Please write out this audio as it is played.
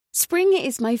Spring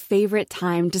is my favorite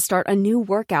time to start a new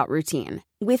workout routine.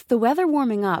 With the weather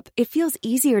warming up, it feels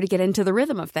easier to get into the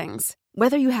rhythm of things.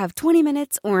 Whether you have 20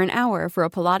 minutes or an hour for a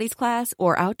Pilates class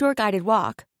or outdoor guided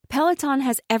walk, Peloton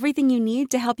has everything you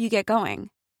need to help you get going.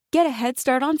 Get a head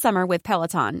start on summer with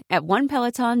Peloton at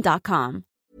onepeloton.com.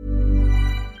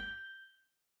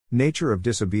 Nature of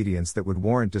disobedience that would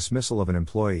warrant dismissal of an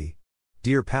employee.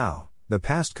 Dear PAO, the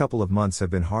past couple of months have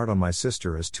been hard on my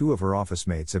sister as two of her office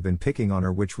mates have been picking on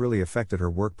her, which really affected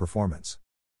her work performance.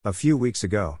 A few weeks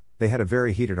ago, they had a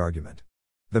very heated argument.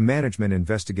 The management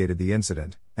investigated the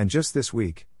incident, and just this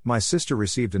week, my sister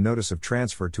received a notice of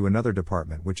transfer to another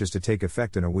department which is to take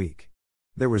effect in a week.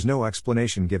 There was no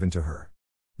explanation given to her.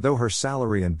 Though her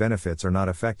salary and benefits are not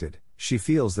affected, she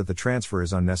feels that the transfer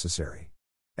is unnecessary.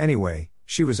 Anyway,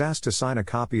 she was asked to sign a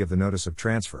copy of the notice of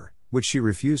transfer, which she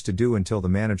refused to do until the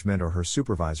management or her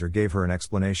supervisor gave her an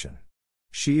explanation.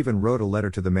 She even wrote a letter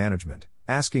to the management,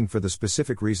 asking for the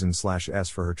specific reason/s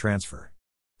for her transfer.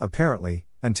 Apparently,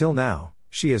 until now,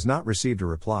 she has not received a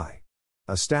reply.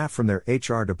 A staff from their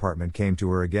HR department came to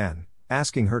her again,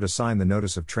 asking her to sign the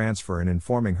notice of transfer and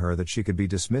informing her that she could be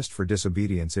dismissed for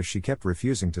disobedience if she kept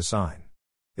refusing to sign.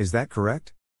 Is that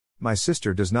correct? My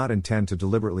sister does not intend to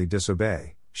deliberately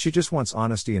disobey, she just wants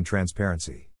honesty and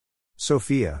transparency.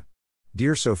 Sophia.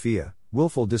 Dear Sophia,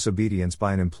 willful disobedience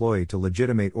by an employee to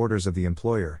legitimate orders of the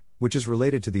employer, which is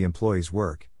related to the employee's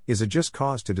work, is a just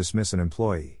cause to dismiss an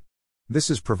employee. This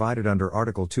is provided under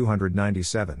Article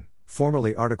 297,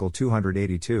 formerly Article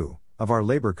 282, of our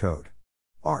Labor Code.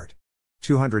 Art.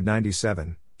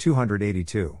 297,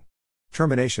 282.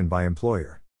 Termination by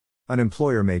employer. An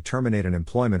employer may terminate an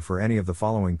employment for any of the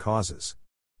following causes.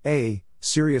 A.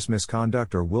 Serious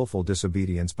misconduct or willful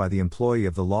disobedience by the employee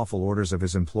of the lawful orders of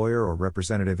his employer or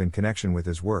representative in connection with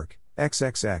his work,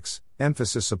 XXX,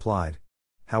 emphasis supplied.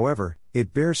 However,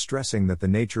 it bears stressing that the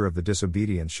nature of the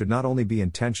disobedience should not only be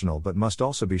intentional but must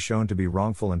also be shown to be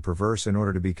wrongful and perverse in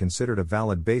order to be considered a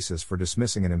valid basis for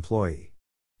dismissing an employee.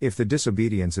 If the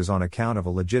disobedience is on account of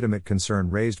a legitimate concern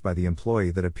raised by the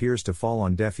employee that appears to fall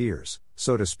on deaf ears,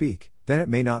 so to speak, then it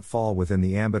may not fall within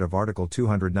the ambit of Article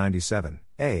 297,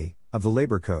 of the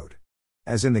Labor Code.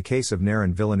 As in the case of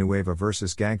Narin Villanueva v.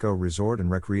 Ganco Resort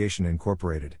and Recreation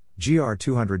Incorporated, GR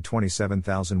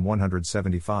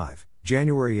 227175,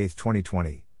 January 8,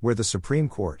 2020, where the Supreme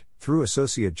Court, through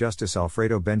Associate Justice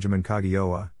Alfredo Benjamin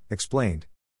Kagioa, explained,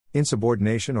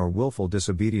 insubordination or willful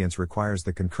disobedience requires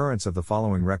the concurrence of the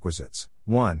following requisites.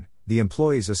 1. The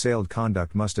employee's assailed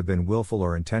conduct must have been willful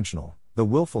or intentional, the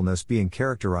willfulness being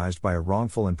characterized by a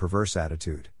wrongful and perverse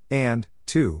attitude, and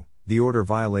 2. The order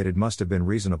violated must have been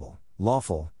reasonable,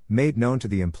 lawful, made known to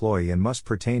the employee and must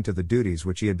pertain to the duties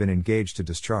which he had been engaged to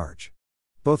discharge.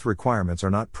 Both requirements are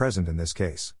not present in this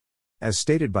case. As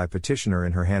stated by petitioner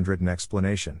in her handwritten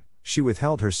explanation, she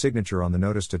withheld her signature on the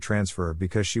notice to transfer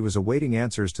because she was awaiting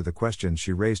answers to the questions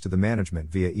she raised to the management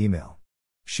via email.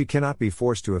 She cannot be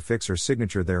forced to affix her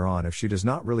signature thereon if she does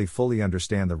not really fully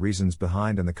understand the reasons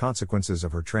behind and the consequences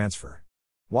of her transfer.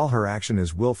 While her action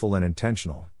is willful and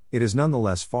intentional, it is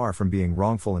nonetheless far from being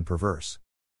wrongful and perverse.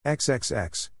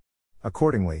 XXX.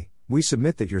 Accordingly, we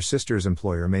submit that your sister's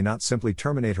employer may not simply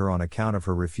terminate her on account of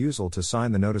her refusal to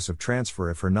sign the notice of transfer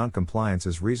if her noncompliance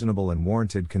is reasonable and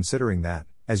warranted, considering that,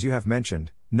 as you have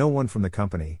mentioned, no one from the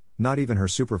company, not even her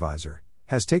supervisor,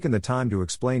 has taken the time to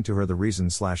explain to her the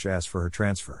reason/s for her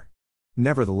transfer.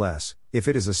 Nevertheless, if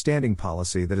it is a standing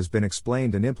policy that has been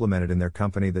explained and implemented in their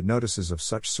company that notices of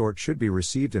such sort should be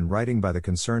received in writing by the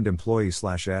concerned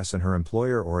employee/s and her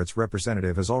employer or its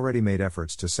representative has already made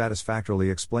efforts to satisfactorily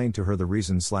explain to her the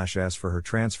reason/s for her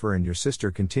transfer and your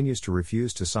sister continues to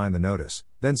refuse to sign the notice,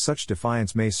 then such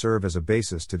defiance may serve as a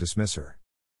basis to dismiss her.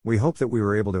 We hope that we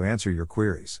were able to answer your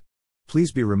queries.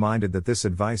 Please be reminded that this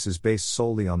advice is based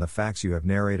solely on the facts you have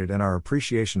narrated and our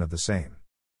appreciation of the same.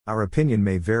 Our opinion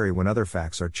may vary when other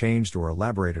facts are changed or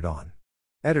elaborated on.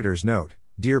 Editor's note: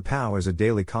 Dear PAO is a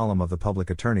daily column of the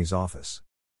Public Attorney's Office.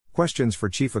 Questions for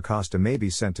Chief Acosta may be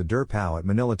sent to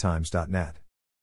dirpao@manilatimes.net.